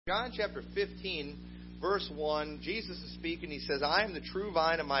John chapter 15, verse 1, Jesus is speaking. He says, I am the true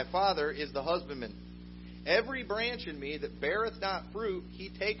vine, and my Father is the husbandman. Every branch in me that beareth not fruit, he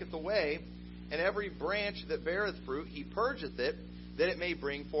taketh away. And every branch that beareth fruit, he purgeth it, that it may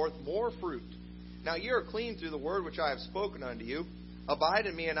bring forth more fruit. Now ye are clean through the word which I have spoken unto you. Abide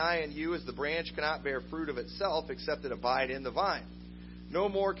in me, and I in you, as the branch cannot bear fruit of itself, except it abide in the vine. No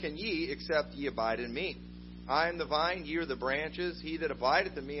more can ye, except ye abide in me. I am the vine, ye are the branches. He that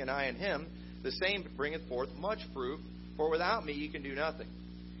abideth in me, and I in him, the same bringeth forth much fruit. For without me ye can do nothing.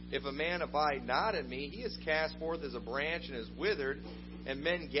 If a man abide not in me, he is cast forth as a branch and is withered, and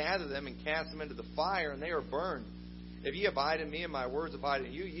men gather them and cast them into the fire, and they are burned. If ye abide in me, and my words abide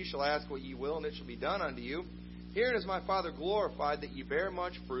in you, ye shall ask what ye will, and it shall be done unto you. Herein is my Father glorified, that ye bear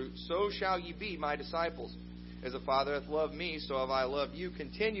much fruit, so shall ye be my disciples. As the Father hath loved me, so have I loved you.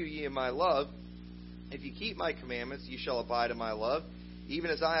 Continue ye in my love. If ye keep my commandments, ye shall abide in my love, even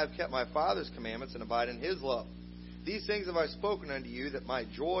as I have kept my Father's commandments, and abide in his love. These things have I spoken unto you, that my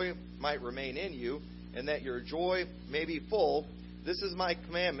joy might remain in you, and that your joy may be full. This is my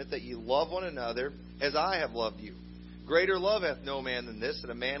commandment, that ye love one another, as I have loved you. Greater love hath no man than this,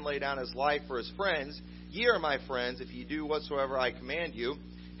 that a man lay down his life for his friends. Ye are my friends, if ye do whatsoever I command you.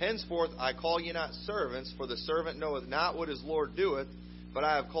 Henceforth I call you not servants, for the servant knoweth not what his Lord doeth, but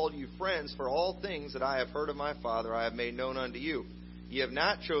I have called you friends, for all things that I have heard of my Father I have made known unto you. Ye have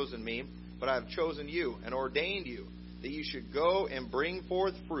not chosen me, but I have chosen you, and ordained you, that ye should go and bring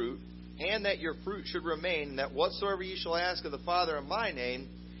forth fruit, and that your fruit should remain, and that whatsoever ye shall ask of the Father in my name,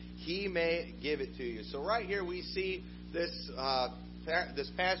 he may give it to you. So right here we see this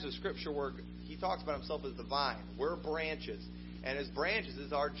passage of Scripture where he talks about himself as the vine. We're branches. And as branches,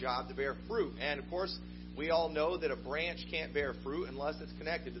 it's our job to bear fruit. And, of course, we all know that a branch can't bear fruit unless it's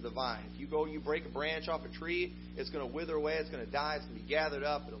connected to the vine. If you break a branch off a tree, it's going to wither away, it's going to die, it's going to be gathered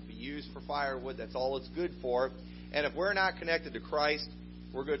up, it'll be used for firewood. That's all it's good for. And if we're not connected to Christ,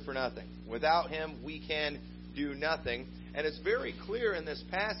 we're good for nothing. Without him, we can do nothing. And it's very clear in this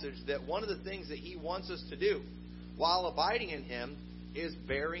passage that one of the things that he wants us to do while abiding in him is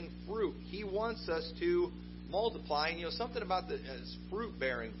bearing fruit. He wants us to multiply. And, something about this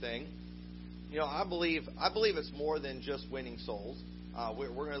fruit-bearing thing, I believe it's more than just winning souls. We're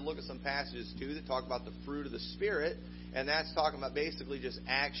going to look at some passages, too, that talk about the fruit of the Spirit. And that's talking about basically just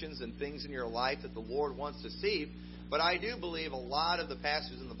actions and things in your life that the Lord wants to see. But I do believe a lot of the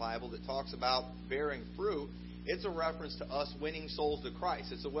passages in the Bible that talks about bearing fruit, it's a reference to us winning souls to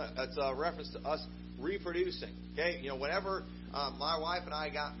Christ. It's a reference to us reproducing. Okay, whenever my wife and I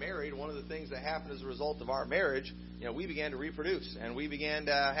got married, one of the things that happened as a result of our marriage, we began to reproduce, and we began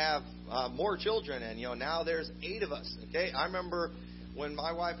to have more children, and now there's 8 of us. Okay, I remember when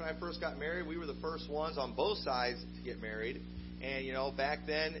my wife and I first got married, we were the first ones on both sides to get married, and back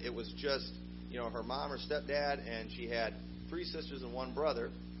then it was just her mom or stepdad, and she had 3 sisters and 1 brother,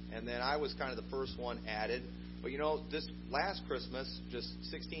 and then I was kind of the first one added. But this last Christmas, just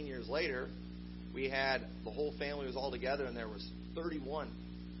 16 years later, we had the whole family was all together, and there was 31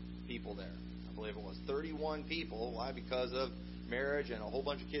 people there. I believe it was 31 people. Why? Because of marriage and a whole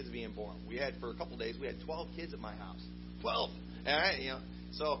bunch of kids being born. We had, for a couple of days, we had 12 kids at my house. 12. All right,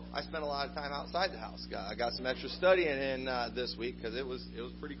 So I spent a lot of time outside the house. I got some extra studying in this week because it was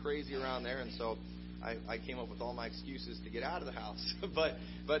pretty crazy around there, and so I came up with all my excuses to get out of the house.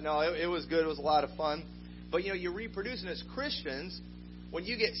 but no, it was good. It was a lot of fun. But you're reproducing as Christians. When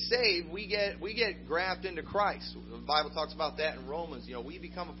you get saved, we get grafted into Christ. The Bible talks about that in Romans. We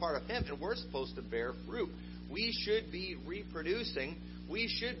become a part of him, and we're supposed to bear fruit. We should be reproducing. We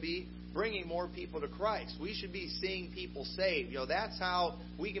should be bringing more people to Christ. We should be seeing people saved. That's how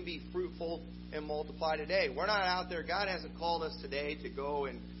we can be fruitful and multiply today. We're not out there. God hasn't called us today to go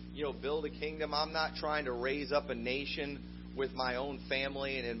and build a kingdom. I'm not trying to raise up a nation with my own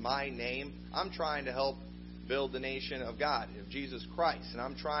family and in my name. I'm trying to help build the nation of God, of Jesus Christ. And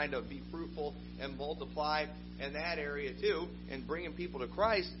I'm trying to be fruitful and multiply in that area too, and bringing people to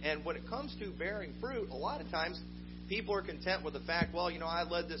Christ. And when it comes to bearing fruit, a lot of times people are content with the fact, well, I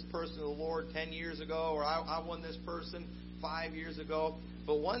led this person to the Lord 10 years ago, or I won this person 5 years ago.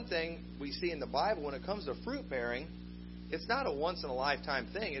 But one thing we see in the Bible when it comes to fruit bearing, it's not a once in a lifetime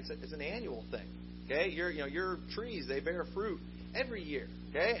thing. It's an annual thing. Okay, your trees, they bear fruit every year.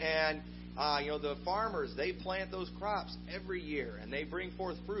 Okay, and the farmers, they plant those crops every year, and they bring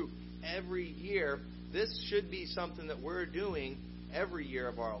forth fruit every year. This should be something that we're doing every year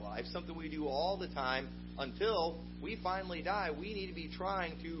of our life, something we do all the time until we finally die. We need to be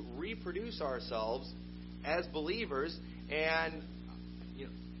trying to reproduce ourselves as believers, and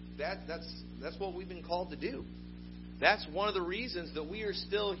that's what we've been called to do. That's one of the reasons that we are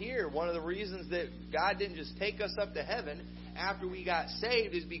still here. One of the reasons that God didn't just take us up to heaven after we got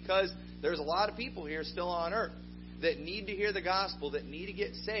saved is because there's a lot of people here still on earth that need to hear the gospel, that need to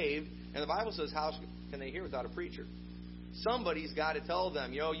get saved. And the Bible says, how can they hear without a preacher? Somebody's got to tell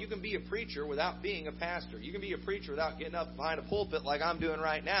them, you can be a preacher without being a pastor. You can be a preacher without getting up behind a pulpit like I'm doing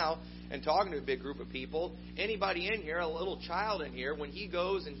right now and talking to a big group of people. Anybody in here, a little child in here, when he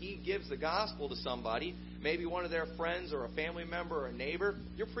goes and he gives the gospel to somebody, maybe one of their friends or a family member or a neighbor,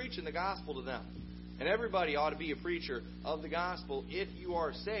 you're preaching the gospel to them. And everybody ought to be a preacher of the gospel if you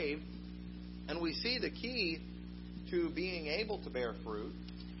are saved. And we see the key to being able to bear fruit.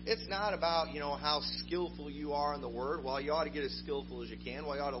 It's not about, how skillful you are in the Word. Well, you ought to get as skillful as you can.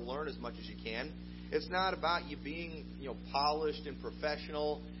 Well, you ought to learn as much as you can. It's not about you being, polished and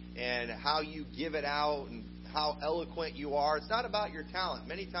professional and how you give it out and how eloquent you are. It's not about your talent.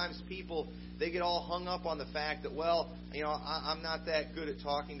 Many times people, they get all hung up on the fact that, I'm not that good at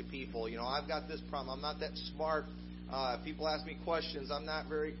talking to people. I've got this problem. I'm not that smart. People ask me questions. I'm not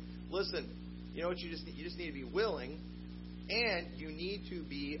very... Listen, what you just need to be willing. And you need to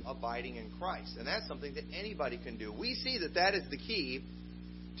be abiding in Christ. And that's something that anybody can do. We see that is the key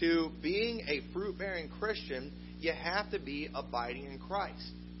to being a fruit-bearing Christian. You have to be abiding in Christ.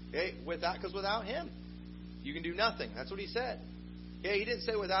 Okay? Because without Him, you can do nothing. That's what He said. Okay? He didn't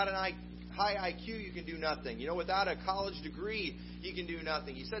say without a high IQ you can do nothing. Without a college degree you can do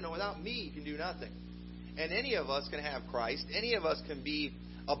nothing. He said, no, without me you can do nothing. And any of us can have Christ. Any of us can be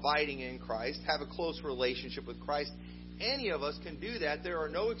abiding in Christ, have a close relationship with Christ. Any of us can do that. There are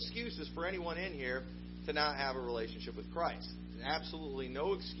no excuses for anyone in here to not have a relationship with Christ. Absolutely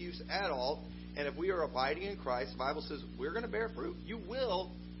no excuse at all. And if we are abiding in Christ, the Bible says we're going to bear fruit. You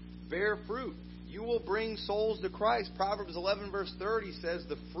will bear fruit. You will bring souls to Christ. Proverbs 11 verse 30 says,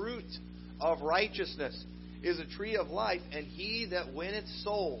 the fruit of righteousness is a tree of life, and he that winneth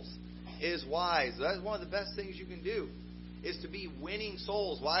souls is wise. That's one of the best things you can do, is to be winning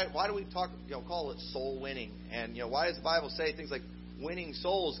souls. Why do we call it soul winning? And why does the Bible say things like winning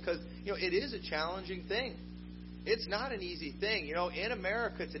souls? Because it is a challenging thing. It's not an easy thing. In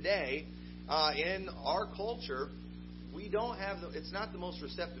America today, in our culture, we don't have it's not the most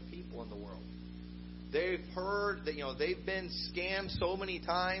receptive people in the world. They've heard that they've been scammed so many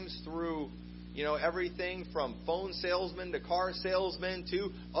times through everything from phone salesmen to car salesmen to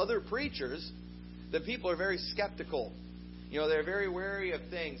other preachers that people are very skeptical. They're very wary of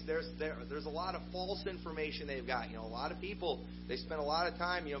things. There's a lot of false information they've got. A lot of people, they spend a lot of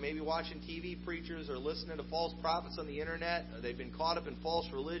time, maybe watching TV preachers or listening to false prophets on the internet. They've been caught up in false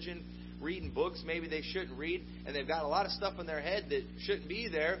religion, reading books maybe they shouldn't read, and they've got a lot of stuff in their head that shouldn't be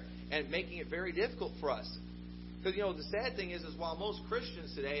there, and making it very difficult for us. Because, the sad thing is while most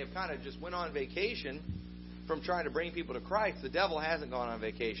Christians today have kind of just went on vacation from trying to bring people to Christ, the devil hasn't gone on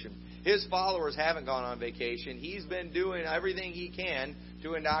vacation. His followers haven't gone on vacation. He's been doing everything he can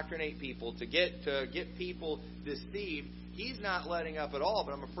to indoctrinate people, to get people deceived. He's not letting up at all,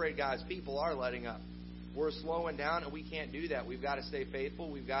 but I'm afraid God's people are letting up. We're slowing down, and we can't do that. We've got to stay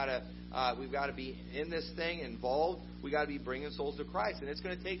faithful. We've got to be in this thing, involved. We've got to be bringing souls to Christ, and it's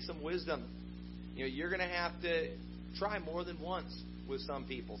going to take some wisdom. You're going to have to try more than once with some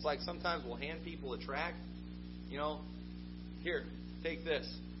people. It's like sometimes we'll hand people a tract. Here, take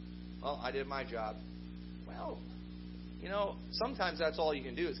this. Well, I did my job. Well, sometimes that's all you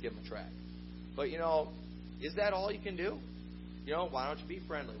can do is give them a tract. But, is that all you can do? Why don't you be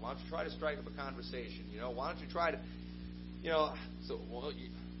friendly? Why don't you try to strike up a conversation? Why don't you try to,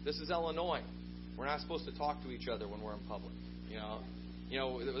 this is Illinois. We're not supposed to talk to each other when we're in public.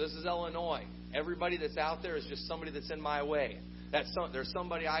 This is Illinois. Everybody that's out there is just somebody that's in my way. There's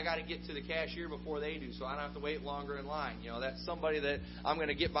somebody I got to get to the cashier before they do, so I don't have to wait longer in line. That's somebody that I'm going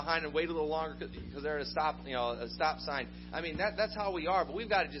to get behind and wait a little longer because they're at a stop sign. I mean, that's how we are, but we've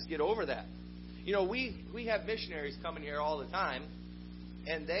got to just get over that. We have missionaries coming here all the time,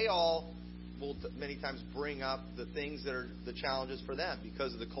 and they all will many times bring up the things that are the challenges for them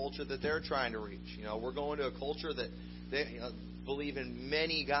because of the culture that they're trying to reach. We're going to a culture that they believe in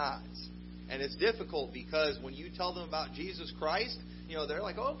many gods. And it's difficult because when you tell them about Jesus Christ, they're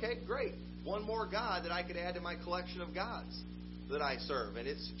like, oh, okay, great. One more God that I could add to my collection of gods that I serve. And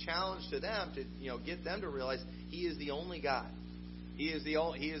it's a challenge to them to get them to realize He is the only God. He is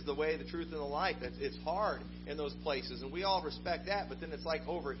the way, the truth, and the life. It's hard in those places, and we all respect that. But then it's like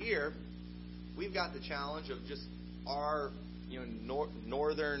over here, we've got the challenge of just our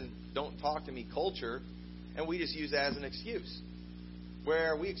northern don't talk to me culture, and we just use that as an excuse.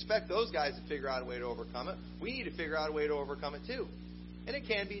 Where we expect those guys to figure out a way to overcome it, we need to figure out a way to overcome it too. And it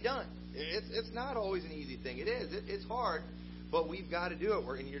can be done. It's not always an easy thing. It is. It's hard, but we've got to do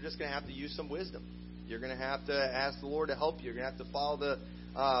it. And you're just going to have to use some wisdom. You're going to have to ask the Lord to help you. You're going to have to follow the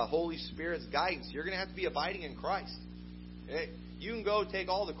Holy Spirit's guidance. You're going to have to be abiding in Christ. You can go take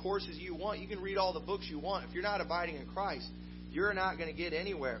all the courses you want. You can read all the books you want. If you're not abiding in Christ, you're not going to get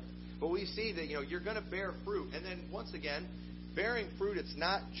anywhere. But we see that you're going to bear fruit. And then once again, bearing fruit, it's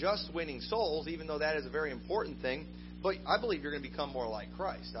not just winning souls, even though that is a very important thing. But I believe you're going to become more like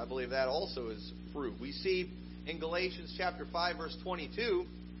Christ. I believe that also is fruit. We see in Galatians chapter 5, verse 22,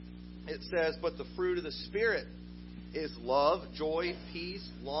 it says, "But the fruit of the Spirit is love, joy, peace,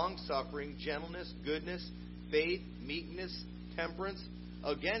 long-suffering, gentleness, goodness, faith, meekness, temperance.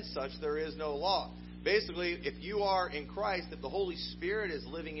 Against such there is no law." Basically, if you are in Christ, if the Holy Spirit is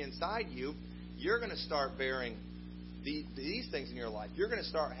living inside you, you're going to start bearing these things in your life. You're going to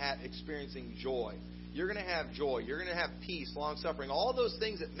start experiencing joy. You're going to have joy. You're going to have peace, long-suffering. All those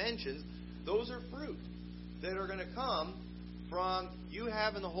things it mentions, those are fruit that are going to come from you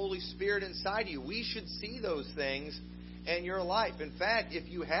having the Holy Spirit inside you. We should see those things in your life. In fact, if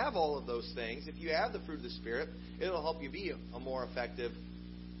you have all of those things, if you have the fruit of the Spirit, it'll help you be a more effective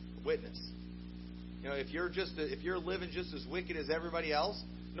witness. If you're living just as wicked as everybody else,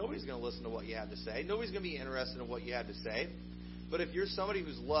 nobody's going to listen to what you have to say. Nobody's going to be interested in what you have to say. But if you're somebody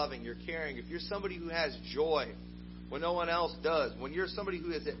who's loving, you're caring, if you're somebody who has joy when no one else does, when you're somebody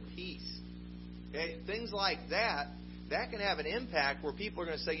who is at peace, things like that can have an impact where people are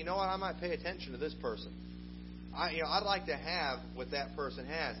going to say, you know what, I might pay attention to this person. I'd like to have what that person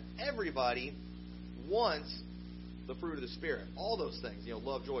has. Everybody wants the fruit of the Spirit. All those things.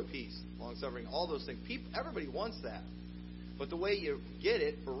 Love, joy, peace, long-suffering, all those things. Everybody wants that. But the way you get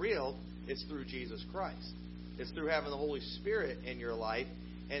it, for real, is through Jesus Christ. It's through having the Holy Spirit in your life.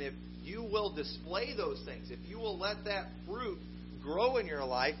 And if you will display those things, if you will let that fruit grow in your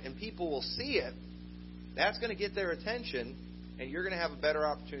life and people will see it, that's going to get their attention, and you're going to have a better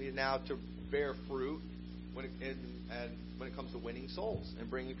opportunity now to bear fruit when it comes to winning souls and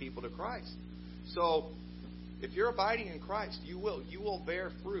bringing people to Christ. So, if you're abiding in Christ, you will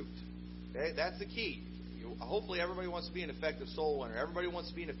bear fruit. Okay? That's the key. Hopefully everybody wants to be an effective soul winner. Everybody wants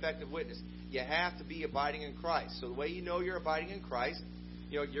to be an effective witness. You have to be abiding in Christ. So the way you know you're abiding in Christ,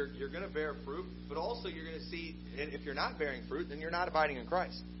 you're going to bear fruit, but also you're going to see, and if you're not bearing fruit, then you're not abiding in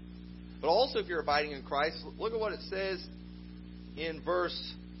Christ. But also if you're abiding in Christ, look at what it says in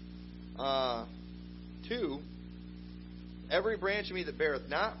verse 2. "Every branch in me that beareth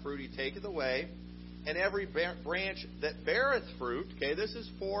not fruit, he taketh away. And every branch that beareth fruit," okay, this is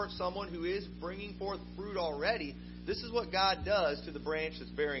for someone who is bringing forth fruit already. This is what God does to the branch that's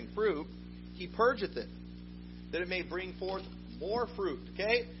bearing fruit. "He purgeth it, that it may bring forth more fruit."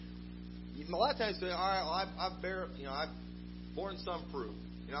 Okay? A lot of times, all right, I've borne some fruit.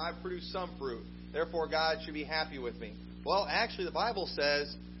 I've produced some fruit. Therefore, God should be happy with me. Well, actually, the Bible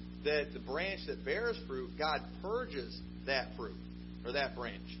says that the branch that bears fruit, God purges that fruit, or that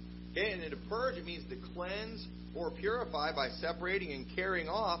branch. Okay, and to purge, it means to cleanse or purify by separating and carrying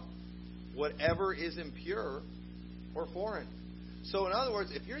off whatever is impure or foreign. So, in other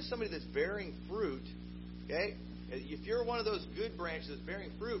words, if you're somebody that's bearing fruit, okay, if you're one of those good branches that's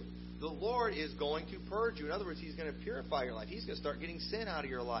bearing fruit, the Lord is going to purge you. In other words, He's going to purify your life. He's going to start getting sin out of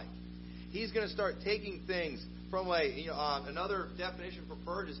your life. He's going to start taking things from another definition for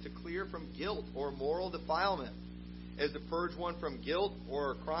purge is to clear from guilt or moral defilement. As to purge one from guilt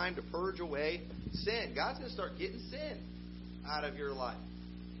or crime, to purge away sin. God's going to start getting sin out of your life.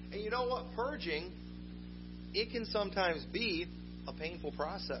 And you know what? Purging, it can sometimes be a painful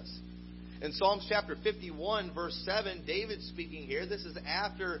process. In Psalms chapter 51, verse 7, David's speaking here. This is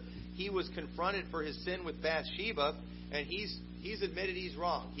after he was confronted for his sin with Bathsheba, and he's admitted he's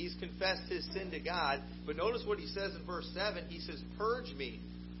wrong. He's confessed his sin to God. But notice what he says in verse 7. He says, "Purge me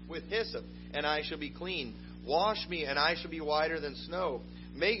with hyssop, and I shall be clean. Wash me, and I shall be whiter than snow.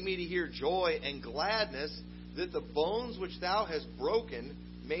 Make me to hear joy and gladness, that the bones which thou hast broken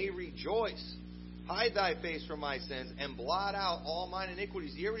may rejoice. Hide thy face from my sins, and blot out all mine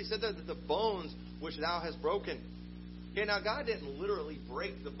iniquities." He already said that the bones which thou hast broken. Okay, now God didn't literally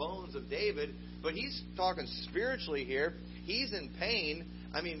break the bones of David, but He's talking spiritually here. He's in pain.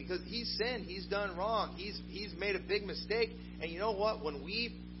 Because he's sinned. He's done wrong. He's made a big mistake. And you know what? When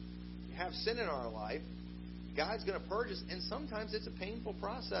we have sin in our life, God's going to purge us, and sometimes it's a painful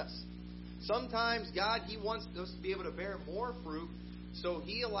process. Sometimes God, He wants us to be able to bear more fruit, so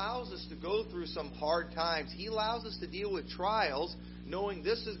He allows us to go through some hard times. He allows us to deal with trials, knowing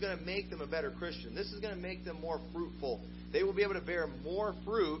this is going to make them a better Christian. This is going to make them more fruitful. They will be able to bear more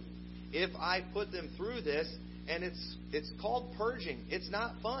fruit if I put them through this, and it's called purging. It's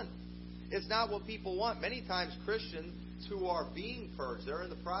not fun. It's not what people want. Many times Christians who are being purged, they're in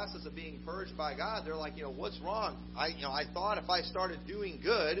the process of being purged by God. They're like, what's wrong? I thought if I started doing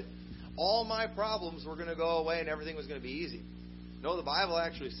good, all my problems were going to go away and everything was going to be easy. No, the Bible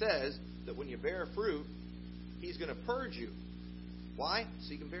actually says that when you bear fruit, He's going to purge you. Why?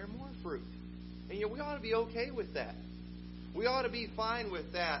 So you can bear more fruit. And we ought to be okay with that. We ought to be fine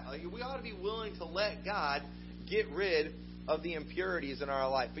with that. We ought to be willing to let God get rid of the impurities in our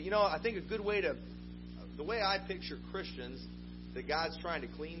life. But I think a good way the way I picture Christians that God's trying to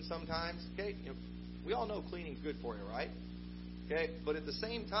clean sometimes, okay, we all know cleaning's good for you, right? Okay, but at the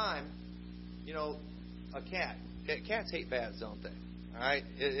same time, a cat. Okay, cats hate baths, don't they? All right.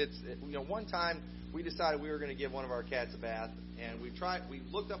 One time we decided we were going to give one of our cats a bath, and we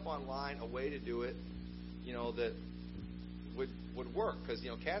looked up online a way to do it, that would work, because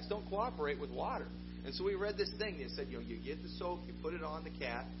cats don't cooperate with water. And so we read this thing that said, you get the soap, you put it on the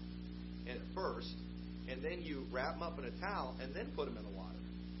cat at first, and then you wrap them up in a towel, and then put them in the water.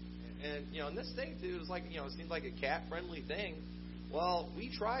 And this thing too was like, it seemed like a cat-friendly thing. Well,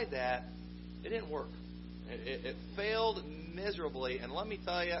 we tried that. It didn't work. It failed miserably. And let me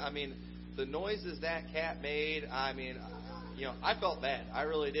tell you, the noises that cat made, I felt bad. I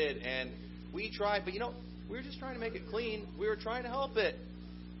really did. And we tried, but we were just trying to make it clean. We were trying to help it.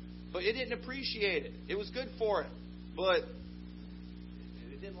 But it didn't appreciate it. It was good for it. But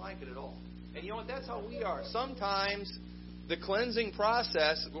it didn't like it at all. And you know what? That's how we are. Sometimes the cleansing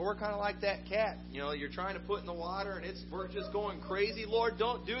process, we're kind of like that cat. You're trying to put in the water and we're just going crazy. Lord,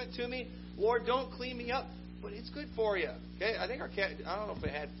 don't do it to me. Lord, don't clean me up. But it's good for you. Okay? I think our cat, I don't know if it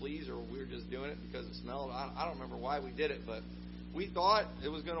had fleas or we were just doing it because it smelled. I don't remember why we did it, but we thought it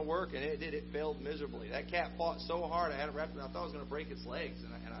was going to work, and it did. It failed miserably. That cat fought so hard, I had it wrapped. I thought it was going to break its legs,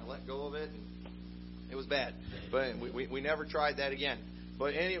 and I let go of it, and it was bad. But we never tried that again.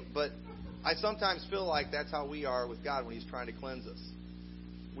 But I sometimes feel like that's how we are with God when He's trying to cleanse us.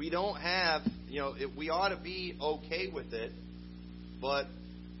 We don't have, we ought to be okay with it, but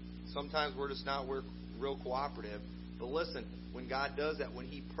sometimes we're just not real cooperative. But listen, when God does that, when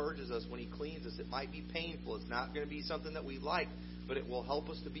He purges us, when He cleans us, it might be painful. It's not going to be something that we like, but it will help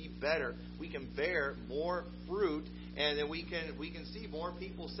us to be better. We can bear more fruit, and then we can see more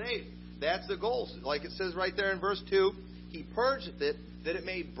people saved. That's the goal. Like it says right there in verse 2, He purgeth it that it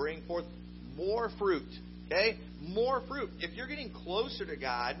may bring forth more fruit. Okay? More fruit. If you're getting closer to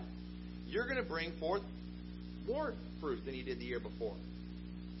God, you're going to bring forth more fruit than you did the year before.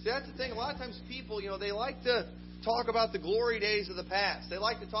 See, that's the thing. A lot of times people, they like to talk about the glory days of the past. They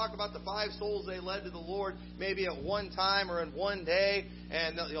like to talk about the 5 souls they led to the Lord maybe at one time or in one day.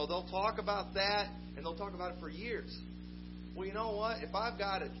 And they'll talk about that, and they'll talk about it for years. Well, you know what? If I've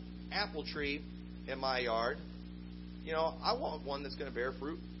got an apple tree in my yard, I want one that's going to bear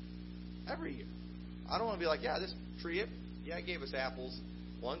fruit every year. I don't want to be like, this tree, it gave us apples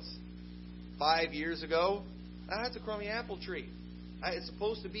once. 5 years ago, that's a crummy apple tree. It's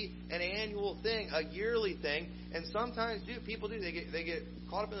supposed to be an annual thing, a yearly thing. And sometimes people do. They get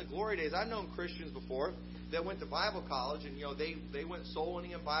caught up in the glory days. I've known Christians before that went to Bible college, and they went soul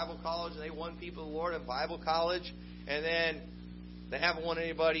winning in Bible college, and they won people to the Lord in Bible college, and then they haven't won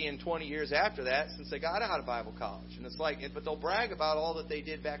anybody in 20 years after that since they got out of Bible college. And it's like, but they'll brag about all that they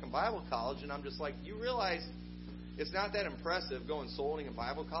did back in Bible college, and I'm just like, you realize it's not that impressive going soul winning in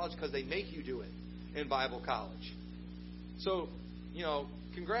Bible college because they make you do it in Bible college. So,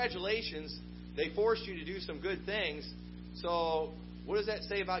 congratulations. They forced you to do some good things. So, what does that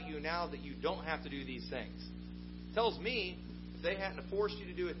say about you now that you don't have to do these things? It tells me if they hadn't forced you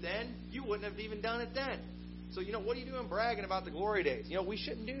to do it then, you wouldn't have even done it then. So, what are you doing bragging about the glory days? We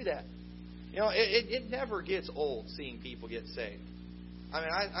shouldn't do that. It never gets old seeing people get saved.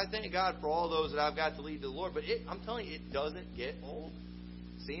 I thank God for all those that I've got to lead to the Lord, but I'm telling you, it doesn't get old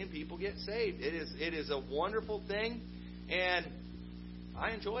seeing people get saved. It is a wonderful thing, and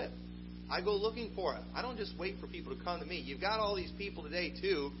I enjoy it. I go looking for it. I don't just wait for people to come to me. You've got all these people today,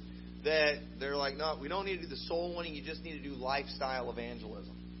 too, that they're like, no, we don't need to do the soul winning. You just need to do lifestyle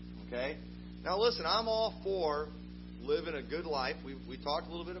evangelism. Okay? Now, listen, I'm all for living a good life. We talked a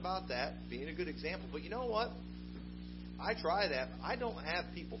little bit about that, being a good example. But you know what? I try that. I don't have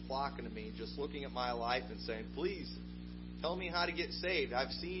people flocking to me just looking at my life and saying, please, tell me how to get saved.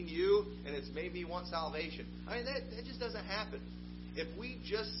 I've seen you, and it's made me want salvation. That just doesn't happen. If we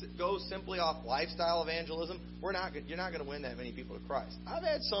just go simply off lifestyle evangelism, you're not going to win that many people to Christ. I've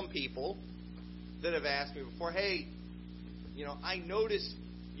had some people that have asked me before, hey, I noticed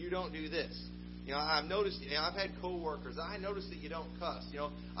you don't do this. I've noticed. I've had coworkers. I noticed that you don't cuss.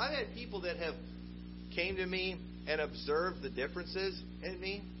 I've had people that have came to me and observed the differences in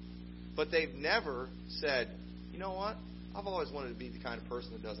me, but they've never said, you know what? I've always wanted to be the kind of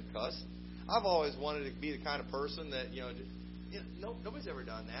person that doesn't cuss. I've always wanted to be the kind of person that, nobody's ever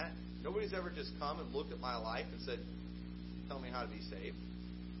done that. Nobody's ever just come and looked at my life and said, tell me how to be saved.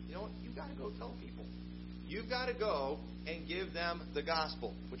 You know what? You've got to go tell people. You've got to go and give them the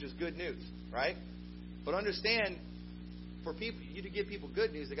gospel, which is good news, right? But understand, for you to give people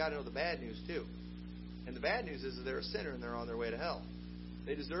good news, they got to know the bad news too. And the bad news is that they're a sinner and they're on their way to hell.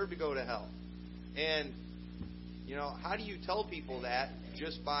 They deserve to go to hell. And, how do you tell people that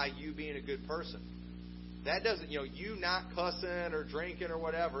just by you being a good person? That doesn't, you not cussing or drinking or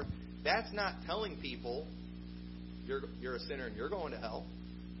whatever, that's not telling people you're a sinner and you're going to hell.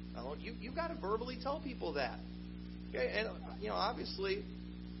 You've got to verbally tell people that. Okay? And, obviously,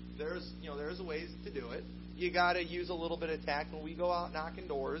 there's a ways to do it. You got to use a little bit of tact. When we go out knocking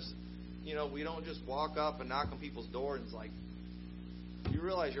doors, we don't just walk up and knock on people's door and it's like, you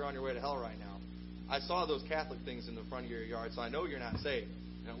realize you're on your way to hell right now. I saw those Catholic things in the front of your yard, so I know you're not saved.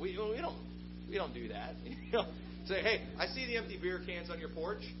 We don't do that. Say, hey, I see the empty beer cans on your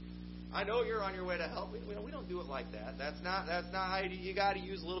porch. I know you're on your way to hell. We don't do it like that. That's not how you got to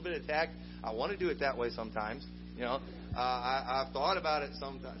use a little bit of tact. I want to do it that way sometimes. I've thought about it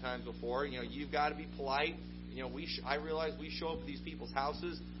sometimes before. You've got to be polite. I realize we show up at these people's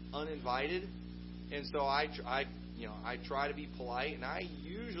houses uninvited, and so I try to be polite, and I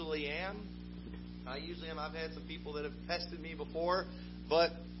usually am. I've had some people that have pested me before, but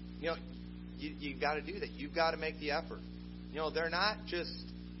you've got to do that. You've got to make the effort. They're not just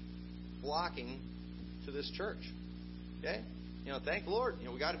flocking to this church. Okay? Thank the Lord.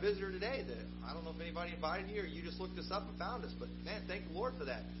 We got a visitor today that I don't know if anybody invited you or you just looked us up and found us, but man, thank the Lord for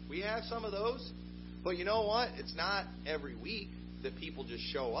that. We have some of those, but you know what? It's not every week that people just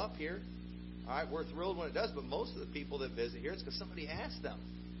show up here. All right, we're thrilled when it does, but most of the people that visit here, it's because somebody asked them.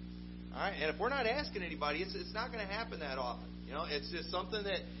 All right, and if we're not asking anybody, it's not going to happen that often. It's just something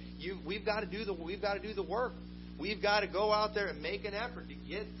that we've got to do the work. We've got to go out there and make an effort to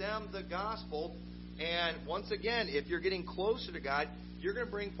get them the gospel. And once again, if you're getting closer to God, you're going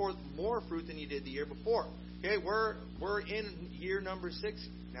to bring forth more fruit than you did the year before. Okay, we're in year number 6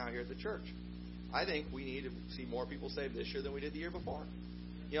 now here at the church. I think we need to see more people saved this year than we did the year before.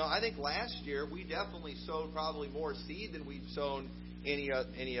 I think last year we definitely sowed probably more seed than we've sown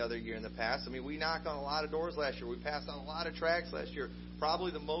any other year in the past. I mean, we knocked on a lot of doors last year. We passed on a lot of tracts last year.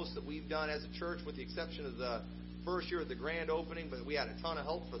 Probably the most that we've done as a church, with the exception of the first year at the grand opening, but we had a ton of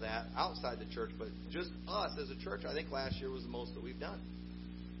help for that outside the church. But just us as a church, I think last year was the most that we've done.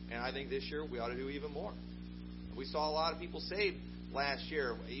 And I think this year we ought to do even more. We saw a lot of people saved last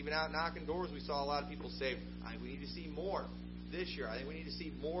year. Even out knocking doors, we saw a lot of people saved. We need to see more this year. I think we need to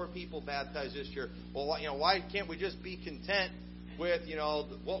see more people baptized this year. Well, why can't we just be content with,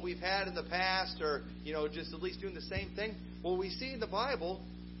 what we've had in the past, or, just at least doing the same thing? Well, we see in the Bible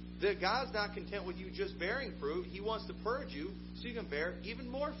that God's not content with you just bearing fruit. He wants to purge you so you can bear even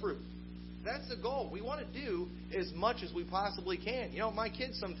more fruit. That's the goal. We want to do as much as we possibly can. My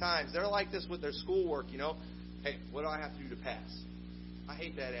kids sometimes, they're like this with their schoolwork, Hey, what do I have to do to pass? I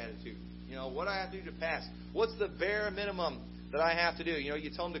hate that attitude. What do I have to do to pass? What's the bare minimum that I have to do? You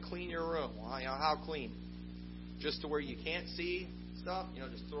tell them to clean your room. Well, how clean? Just to where you can't see stuff?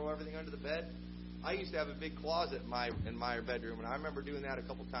 Just throw everything under the bed? I used to have a big closet in my bedroom, and I remember doing that a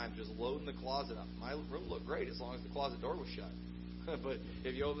couple times, just loading the closet up. My room looked great as long as the closet door was shut. But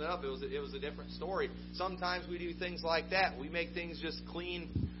if you open it up, it was a different story. Sometimes we do things like that. We make things just clean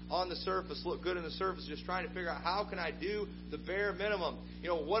on the surface, look good on the surface, just trying to figure out how can I do the bare minimum.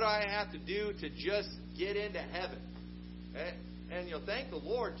 What do I have to do to just get into heaven? Okay? And thank the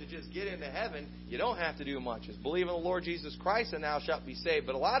Lord, to just get into heaven, you don't have to do much. It's believe in the Lord Jesus Christ and thou shalt be saved.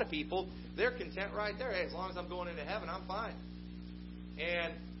 But a lot of people, they're content right there. Hey, as long as I'm going into heaven, I'm fine.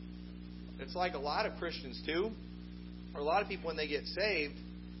 And it's like a lot of Christians too, or a lot of people when they get saved,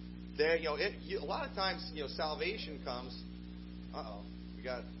 they a lot of times salvation comes. We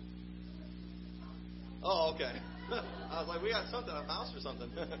got. Oh, okay. I was like, we got something, a mouse or something.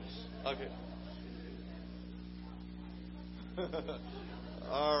 Okay.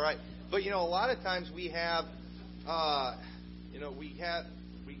 All right. But, a lot of times we have, I forgot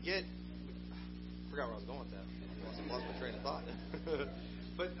where I was going with that. I lost my train of thought.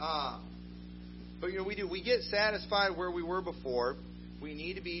 But we get satisfied where we were before. We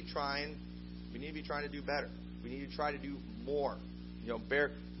need to be trying to do better. We need to try to do more,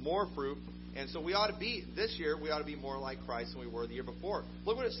 bear more fruit. And so this year, we ought to be more like Christ than we were the year before.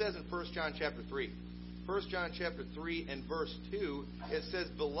 Look what it says in 1 John chapter 3. 1 John chapter 3 and verse 2, it says,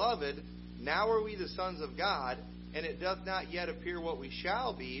 Beloved, now are we the sons of God, and it doth not yet appear what we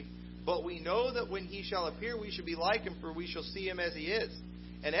shall be, But we know that when he shall appear, we shall be like him, for we shall see him as he is.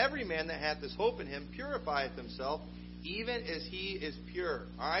 And every man that hath this hope in him purifieth himself, even as he is pure.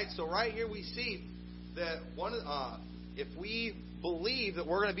 All right, so right here we see that if we believe that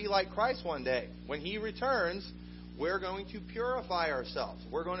we're going to be like Christ one day, when he returns, we're going to purify ourselves.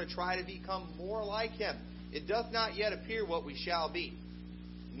 We're going to try to become more like him. It doth not yet appear what we shall be.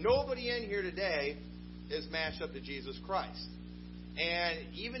 Nobody in here today is matched up to Jesus Christ. And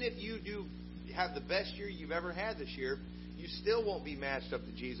even if you do have the best year you've ever had this year, you still won't be matched up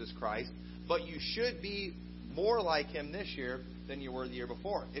to Jesus Christ. But you should be more like him this year than you were the year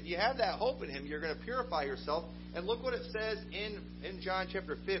before. If you have that hope in him, you're going to purify yourself. And look what it says in John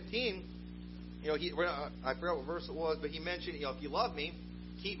chapter 15. I forgot what verse it was, but he mentioned, if you love me,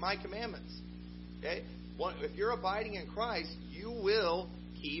 keep my commandments. Okay? If you're abiding in Christ, you will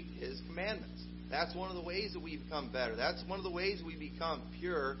keep his commandments. That's one of the ways that we become better. That's one of the ways we become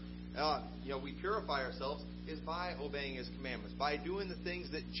pure. We purify ourselves is by obeying his commandments, by doing the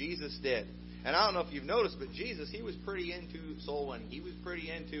things that Jesus did. And I don't know if you've noticed, but Jesus, he was pretty into soul winning. He was pretty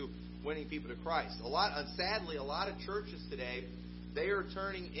into winning people to Christ. Sadly, a lot of churches today, they are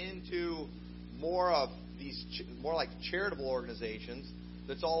turning into more like charitable organizations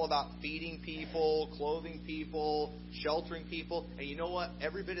that's all about feeding people, clothing people, sheltering people. And you know what?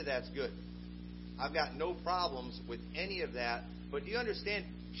 Every bit of that's good. I've got no problems with any of that. But do you understand?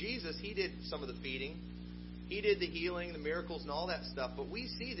 Jesus, he did some of the feeding. He did the healing, the miracles, and all that stuff. But we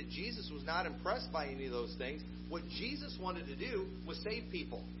see that Jesus was not impressed by any of those things. What Jesus wanted to do was save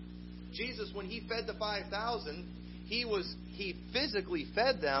people. Jesus, when he fed the 5,000, he physically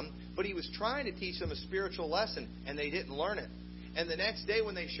fed them, but he was trying to teach them a spiritual lesson, and they didn't learn it. And the next day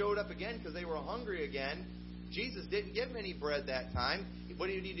when they showed up again because they were hungry again, Jesus didn't give them any bread that time. What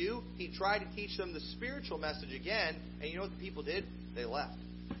did he do? He tried to teach them the spiritual message again, and you know what the people did? They left.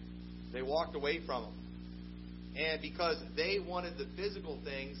 They walked away from him. And because they wanted the physical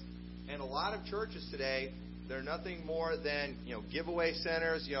things, and a lot of churches today, they're nothing more than giveaway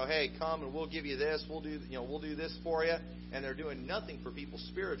centers. Hey, come and we'll give you this. We'll do this for you. And they're doing nothing for people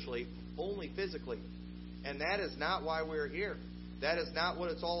spiritually, only physically. And that is not why we're here. That is not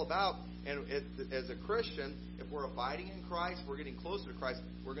what it's all about. And as a Christian, if we're abiding in Christ, we're getting closer to Christ,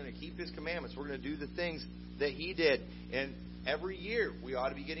 we're going to keep his commandments. We're going to do the things that he did. And every year, we ought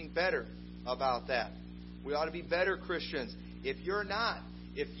to be getting better about that. We ought to be better Christians. If you're not,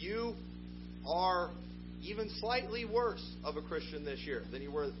 if you are even slightly worse of a Christian this year than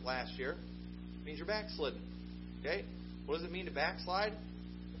you were last year, it means you're backslidden. Okay? What does it mean to backslide?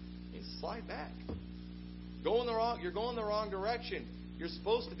 It means slide back. You're going the wrong direction. You're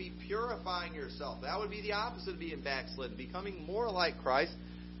supposed to be purifying yourself. That would be the opposite of being backslidden, becoming more like Christ.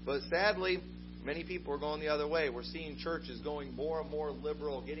 But sadly, many people are going the other way. We're seeing churches going more and more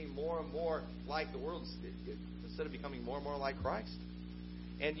liberal, getting more and more like the world instead of becoming more and more like Christ.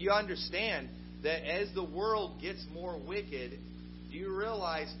 And you understand that as the world gets more wicked, do you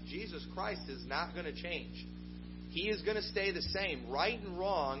realize Jesus Christ is not going to change? He is going to stay the same. Right and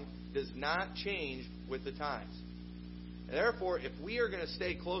wrong does not change with the times. And therefore, if we are going to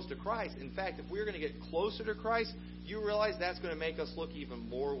stay close to Christ, in fact, if we're going to get closer to Christ, you realize that's going to make us look even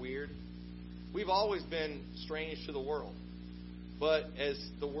more weird. We've always been strange to the world. But as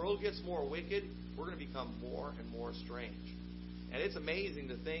the world gets more wicked, we're going to become more and more strange. And it's amazing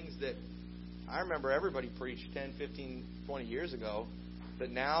the things that I remember everybody preached 10, 15, 20 years ago,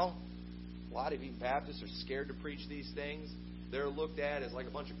 that now a lot of even Baptists are scared to preach these things. They're looked at as like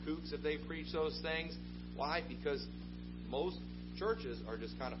a bunch of kooks if they preach those things. Why? Because most churches are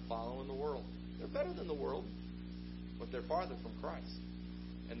just kind of following the world. They're better than the world, but they're farther from Christ.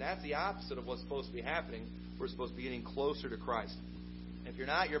 And that's the opposite of what's supposed to be happening. We're supposed to be getting closer to Christ. If you're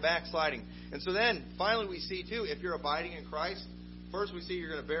not, you're backsliding. And so then, finally, we see, too, if you're abiding in Christ, first we see you're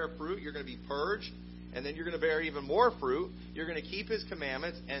going to bear fruit. You're going to be purged. And then you're going to bear even more fruit. You're going to keep his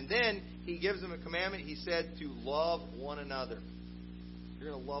commandments. And then he gives them a commandment. He said to love one another.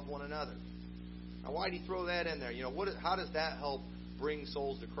 You're going to love one another. Now, why did he throw that in there? How does that help bring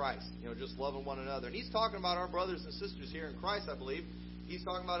souls to Christ? Just loving one another. And he's talking about our brothers and sisters here in Christ, I believe. He's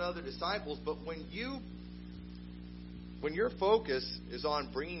talking about other disciples. But when your focus is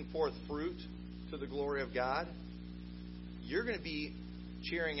on bringing forth fruit to the glory of God, you're going to be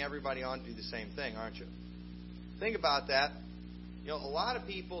cheering everybody on to do the same thing, aren't you? Think about that. A lot of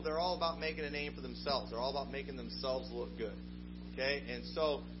people, they're all about making a name for themselves. They're all about making themselves look good. Okay? And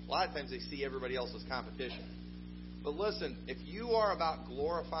so, a lot of times they see everybody else as competition. But listen, if you are about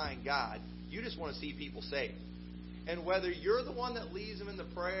glorifying God, you just want to see people saved. And whether you're the one that leads them in the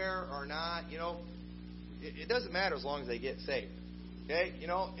prayer or not, it doesn't matter as long as they get saved. Okay?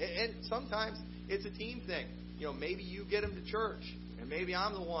 And sometimes it's a team thing. Maybe you get them to church, and maybe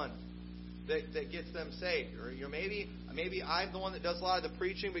I'm the one that gets them saved. Or maybe I'm the one that does a lot of the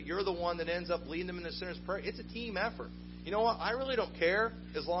preaching, but you're the one that ends up leading them in the sinner's prayer. It's a team effort. You know what? I really don't care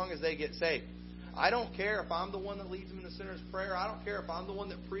as long as they get saved. I don't care if I'm the one that leads them in the sinner's prayer. I don't care if I'm the one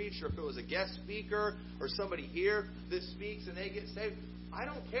that preached, or if it was a guest speaker or somebody here that speaks and they get saved. I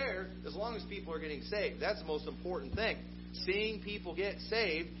don't care as long as people are getting saved. That's the most important thing. Seeing people get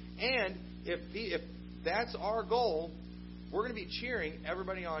saved. And if that's our goal, we're going to be cheering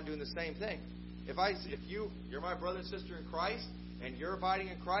everybody on doing the same thing. If you're my brother and sister in Christ, and you're abiding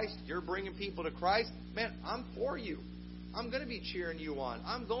in Christ, you're bringing people to Christ, man, I'm for you. I'm going to be cheering you on.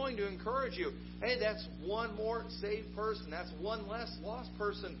 I'm going to encourage you. Hey, that's one more saved person. That's one less lost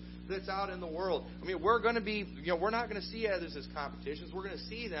person that's out in the world. I mean, we're going to be, we're not going to see others as competitions. We're going to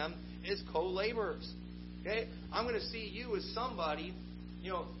see them as co-laborers. Okay? I'm going to see you as somebody,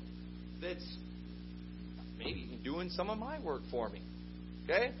 that's maybe doing some of my work for me.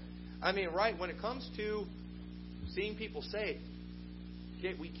 Okay? I mean, right, when it comes to seeing people saved,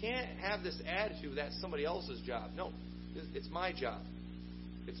 okay, we can't have this attitude that's somebody else's job. No, it's my job.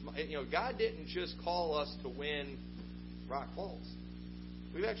 God didn't just call us to win Rock Falls.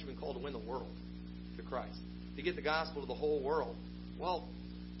 We've actually been called to win the world to Christ, to get the gospel to the whole world. Well,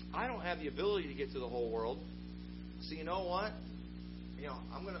 I don't have the ability to get to the whole world. So you know what?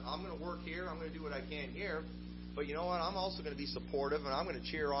 I'm going to work here. I'm going to do what I can here. But you know what? I'm also going to be supportive, and I'm going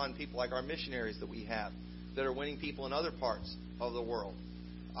to cheer on people like our missionaries that we have that are winning people in other parts of the world.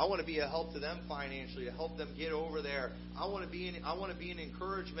 I want to be a help to them financially, to help them get over there. I want to be an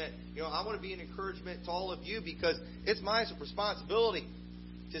encouragement. I want to be an encouragement to all of you, because it's my responsibility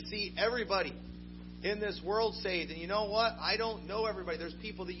to see everybody in this world saved. And you know what? I don't know everybody. There's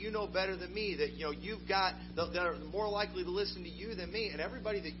people that you know better than me that you've got that are more likely to listen to you than me. And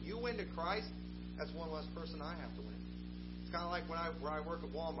everybody that you win to Christ, that's one less person I have to win. It's kind of like when I work at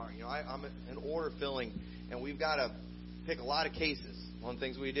Walmart. I'm an order filling, and we've got to pick a lot of cases on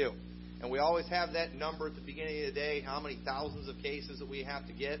things we do. And we always have that number at the beginning of the day, how many thousands of cases that we have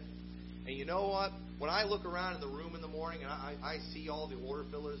to get. And you know what? When I look around in the room in the morning and I see all the order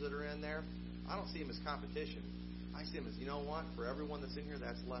fillers that are in there, I don't see them as competition. I see them as, you know what? For everyone that's in here,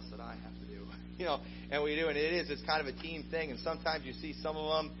 that's less that I have to do. And we do. And it's kind of a team thing. And sometimes you see some of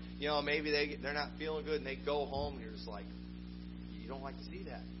them, maybe they're not feeling good and they go home and you're just like, you don't like to see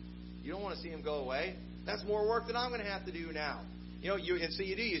that. You don't want to see them go away. That's more work that I'm going to have to do now. And so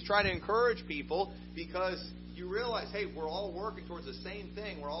you try to encourage people, because you realize, hey, we're all working towards the same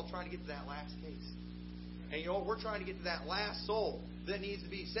thing. We're all trying to get to that last case. And we're trying to get to that last soul that needs to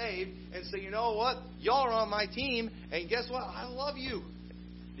be saved. And so you know what? Y'all are on my team, and guess what? I love you.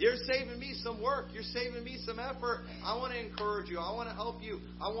 You're saving me some work. You're saving me some effort. I want to encourage you. I want to help you.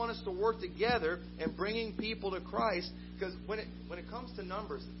 I want us to work together in bringing people to Christ, because when it comes to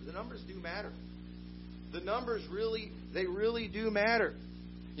numbers, the numbers do matter. The numbers really do matter.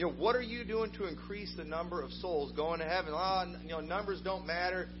 What are you doing to increase the number of souls going to heaven? Numbers don't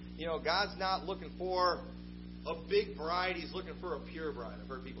matter. God's not looking for a big bride. He's looking for a pure bride. I've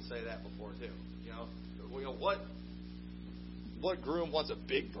heard people say that before too. What groom wants a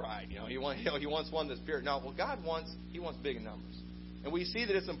big bride? He wants one that's pure. No, God wants big in numbers, and we see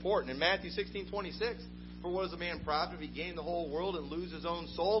that it's important in Matthew 16:26. For what does a man profit if he gain the whole world and lose his own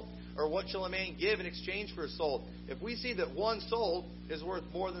soul? Or what shall a man give in exchange for a soul? If we see that one soul is worth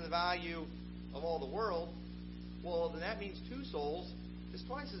more than the value of all the world, well, then that means 2 souls is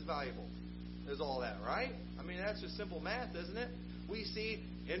twice as valuable as all that, right? I mean, that's just simple math, isn't it? We see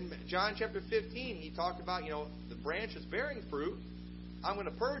in John chapter 15, he talked about, the branch is bearing fruit. I'm going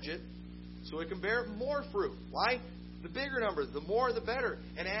to purge it so it can bear more fruit. Why? The bigger numbers, the more the better.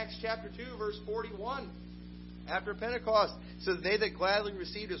 In Acts chapter 2, verse 41, after Pentecost, it says, they that gladly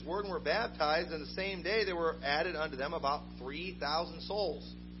received His word and were baptized, and the same day there were added unto them about 3,000 souls.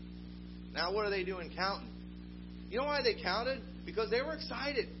 Now what are they doing counting? You know why they counted? Because they were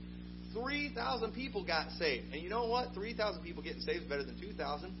excited. 3,000 people got saved. And you know what? 3,000 people getting saved is better than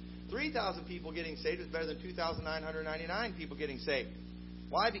 2,000. 3,000 people getting saved is better than 2,999 people getting saved.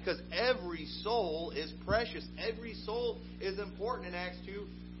 Why? Because every soul is precious. Every soul is important. In Acts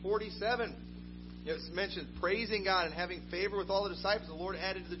 2:47, it's mentioned praising God and having favor with all the disciples. The Lord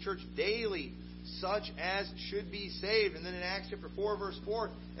added to the church daily such as should be saved. And then in Acts chapter 4, verse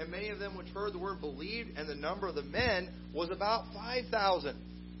 4, and many of them which heard the word believed, and the number of the men was about 5,000.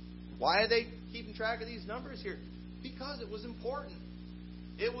 Why are they keeping track of these numbers here? Because it was important.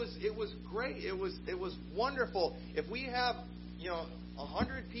 It was great. It was wonderful. If we have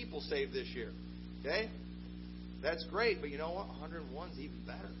 100 people saved this year, okay, That's great, but you know what? 101 is even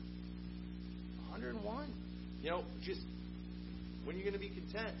better. 101. Just when you're going to be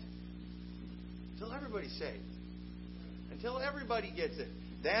content? Until everybody's saved. Until everybody gets it.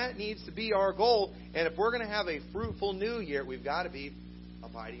 That needs to be our goal. And if we're going to have a fruitful new year, we've got to be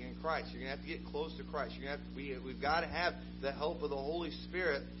abiding in Christ. You're going to have to get close to Christ. We've got to have the help of the Holy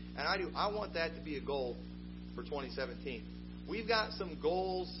Spirit. And I want that to be a goal for 2017. We've got some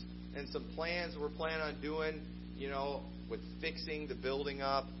goals and some plans that we're planning on doing, with fixing the building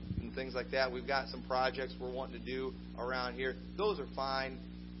up and things like that. We've got some projects we're wanting to do around here. Those are fine.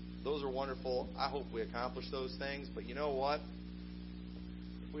 Those are wonderful. I hope we accomplish those things. But you know what?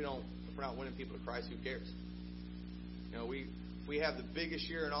 If we're not winning people to Christ, who cares? We have the biggest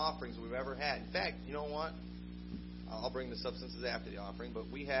year in offerings we've ever had. In fact, you know what? I'll bring the substances after the offering, but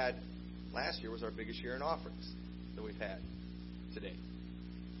last year was our biggest year in offerings that we've had today.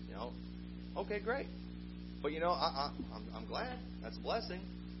 Okay, great. But I'm glad. That's a blessing.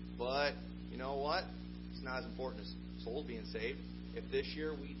 But you know what? It's not as important as souls being saved. If this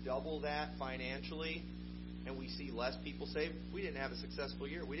year we double that financially and we see less people saved, we didn't have a successful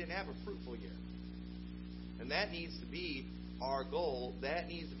year. We didn't have a fruitful year. And that needs to be our goal. That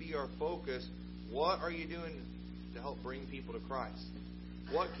needs to be our focus. What are you doing to help bring people to Christ?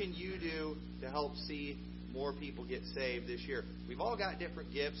 What can you do to help see more people get saved this year? We've all got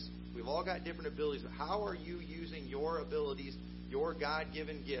different gifts. We've all got different abilities. But how are you using your abilities, your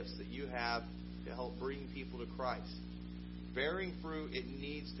God-given gifts that you have to help bring people to Christ? Bearing fruit, it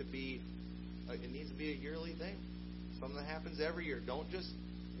needs to be a yearly thing. Something that happens every year. Don't just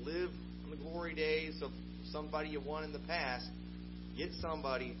live on the glory days of somebody you won in the past. Get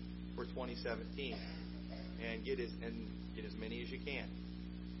somebody for 2017 and get as many as you can.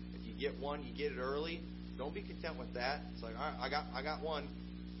 If you get one, you get it early. Don't be content with that. It's like, all right, I got one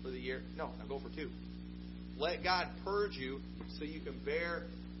for the year. No, I'll go for 2. Let God purge you so you can bear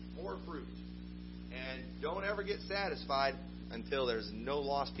more fruit. And don't ever get satisfied until there's no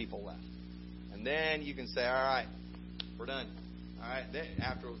lost people left. And then you can say, all right, we're done. All right, then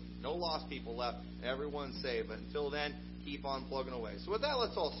after no lost people left, everyone's saved. But until then, keep on plugging away. So with that,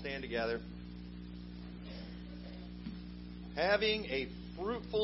 let's all stand together. Having a fruitful